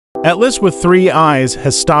Atlas with 3 eyes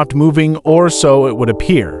has stopped moving, or so it would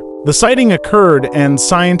appear. The sighting occurred and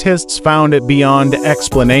scientists found it beyond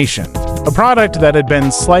explanation. A product that had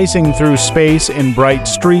been slicing through space in bright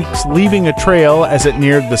streaks, leaving a trail as it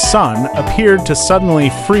neared the sun, appeared to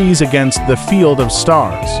suddenly freeze against the field of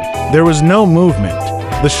stars. There was no movement.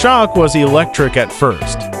 The shock was electric at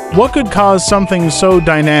first. What could cause something so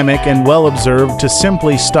dynamic and well-observed to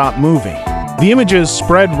simply stop moving? The images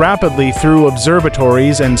spread rapidly through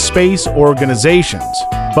observatories and space organizations,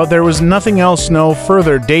 but there was nothing else, no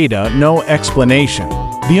further data, no explanation.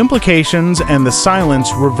 The implications and the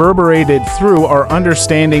silence reverberated through our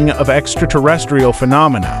understanding of extraterrestrial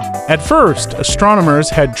phenomena. At first,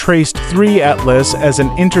 astronomers had traced 3 Atlas as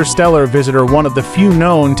an interstellar visitor, one of the few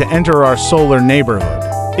known to enter our solar neighborhood.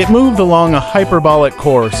 It moved along a hyperbolic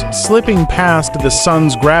course, slipping past the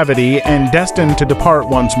sun's gravity and destined to depart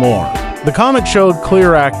once more. The comet showed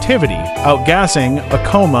clear activity, outgassing, a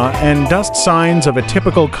coma, and dust signs of a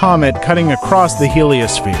typical comet cutting across the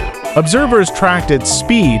heliosphere. Observers tracked its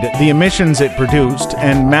speed, the emissions it produced,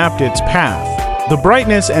 and mapped its path. The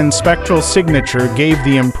brightness and spectral signature gave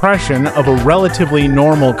the impression of a relatively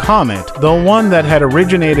normal comet, though one that had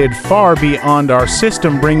originated far beyond our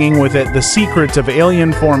system, bringing with it the secrets of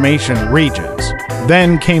alien formation regions.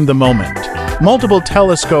 Then came the moment. Multiple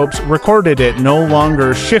telescopes recorded it no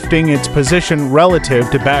longer shifting its position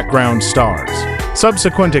relative to background stars.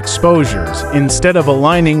 Subsequent exposures, instead of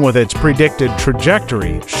aligning with its predicted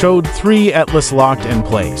trajectory, showed 3 Atlas locked in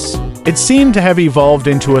place. It seemed to have evolved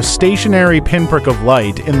into a stationary pinprick of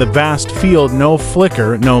light in the vast field, no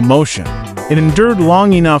flicker, no motion. It endured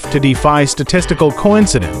long enough to defy statistical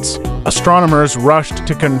coincidence. Astronomers rushed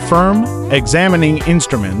to confirm, examining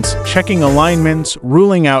instruments, checking alignments,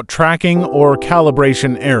 ruling out tracking or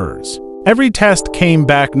calibration errors. Every test came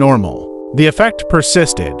back normal. The effect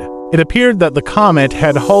persisted. It appeared that the comet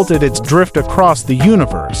had halted its drift across the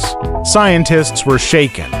universe. Scientists were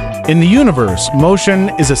shaken. In the universe, motion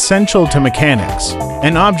is essential to mechanics.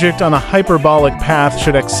 An object on a hyperbolic path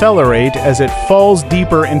should accelerate as it falls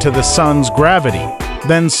deeper into the sun's gravity,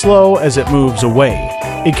 then slow as it moves away.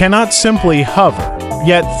 It cannot simply hover.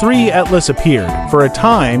 Yet 3 Atlas appeared, for a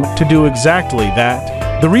time, to do exactly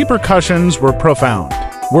that. The repercussions were profound.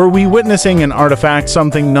 Were we witnessing an artifact,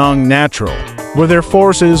 something non-natural? Were there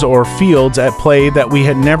forces or fields at play that we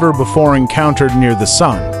had never before encountered near the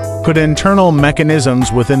sun? Could internal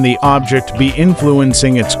mechanisms within the object be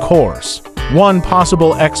influencing its course? One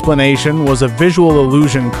possible explanation was a visual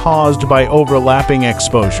illusion caused by overlapping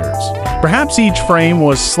exposures. Perhaps each frame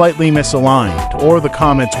was slightly misaligned, or the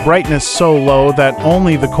comet's brightness so low that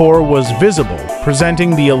only the core was visible,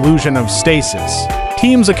 presenting the illusion of stasis.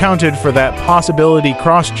 Teams accounted for that possibility,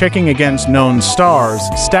 cross-checking against known stars,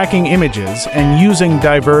 stacking images, and using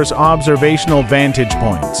diverse observational vantage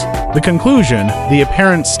points. The conclusion: the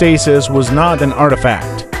apparent stasis was not an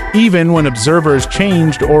artifact. Even when observers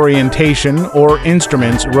changed orientation or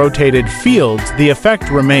instruments rotated fields, the effect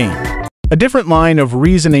remained. A different line of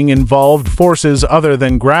reasoning involved forces other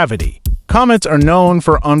than gravity. Comets are known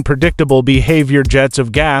for unpredictable behavior. Jets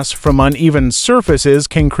of gas from uneven surfaces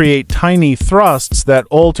can create tiny thrusts that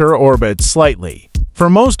alter orbits slightly. For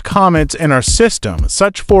most comets in our system,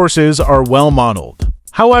 such forces are well modeled.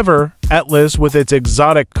 However, Atlas, with its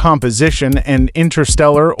exotic composition and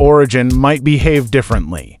interstellar origin, might behave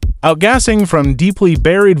differently. Outgassing from deeply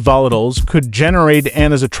buried volatiles could generate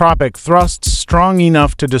anisotropic thrusts strong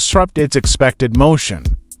enough to disrupt its expected motion.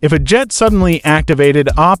 If a jet suddenly activated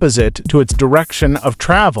opposite to its direction of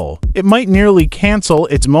travel, it might nearly cancel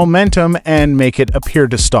its momentum and make it appear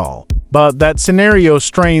to stall. But that scenario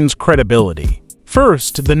strains credibility.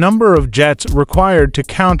 First, the number of jets required to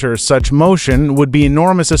counter such motion would be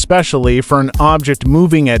enormous, especially for an object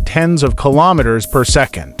moving at tens of kilometers per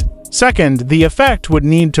second. Second, the effect would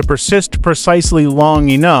need to persist precisely long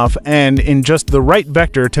enough and in just the right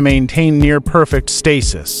vector to maintain near-perfect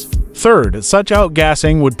stasis. Third, such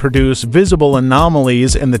outgassing would produce visible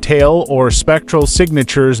anomalies in the tail or spectral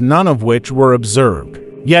signatures, none of which were observed.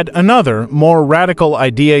 Yet another, more radical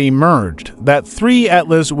idea emerged, that 3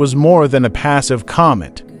 Atlas was more than a passive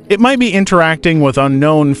comet. It might be interacting with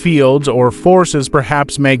unknown fields or forces,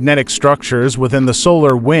 perhaps magnetic structures within the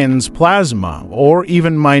solar wind's plasma, or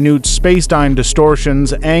even minute spacetime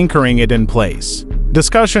distortions anchoring it in place.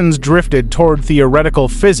 Discussions drifted toward theoretical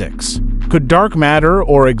physics. Could dark matter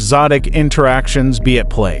or exotic interactions be at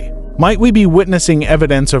play? Might we be witnessing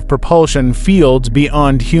evidence of propulsion fields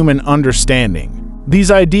beyond human understanding?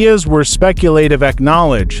 These ideas were speculative,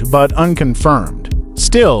 acknowledged, but unconfirmed.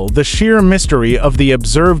 Still, the sheer mystery of the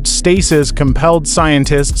observed stasis compelled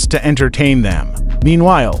scientists to entertain them.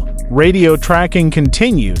 Meanwhile, radio tracking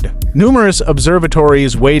continued. Numerous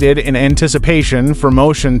observatories waited in anticipation for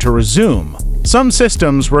motion to resume. Some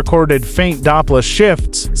systems recorded faint Doppler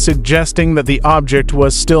shifts, suggesting that the object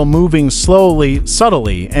was still moving slowly,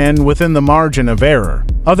 subtly, and within the margin of error.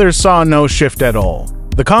 Others saw no shift at all.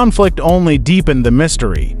 The conflict only deepened the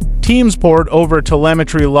mystery. Teams pored over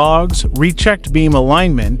telemetry logs, rechecked beam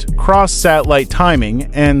alignment, cross-satellite timing,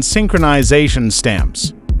 and synchronization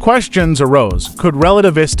stamps. Questions arose. Could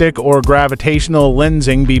relativistic or gravitational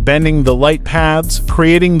lensing be bending the light paths,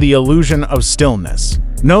 creating the illusion of stillness?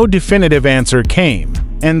 No definitive answer came,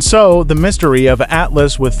 and so the mystery of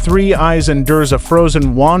Atlas with 3 eyes endures a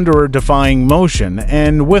frozen wanderer defying motion,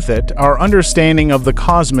 and with it, our understanding of the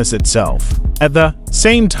cosmos itself. At the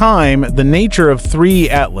same time, the nature of 3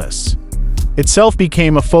 Atlas itself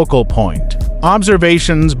became a focal point.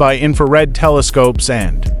 Observations by infrared telescopes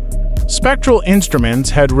and spectral instruments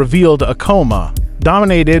had revealed a coma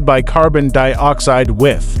dominated by carbon dioxide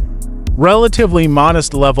with relatively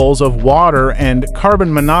modest levels of water and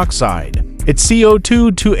carbon monoxide. Its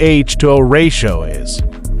CO2 to H2O ratio is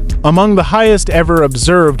among the highest ever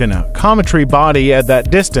observed in a cometary body at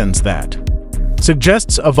that distance. That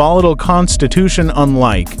suggests a volatile constitution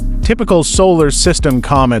unlike typical solar system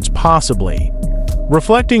comets, possibly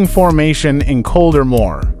reflecting formation in colder,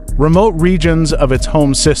 more remote regions of its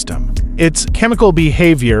home system. Its chemical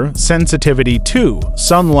behavior, sensitivity to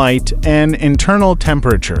sunlight, and internal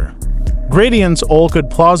temperature gradients all could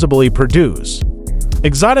plausibly produce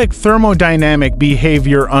exotic thermodynamic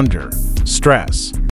behavior under stress.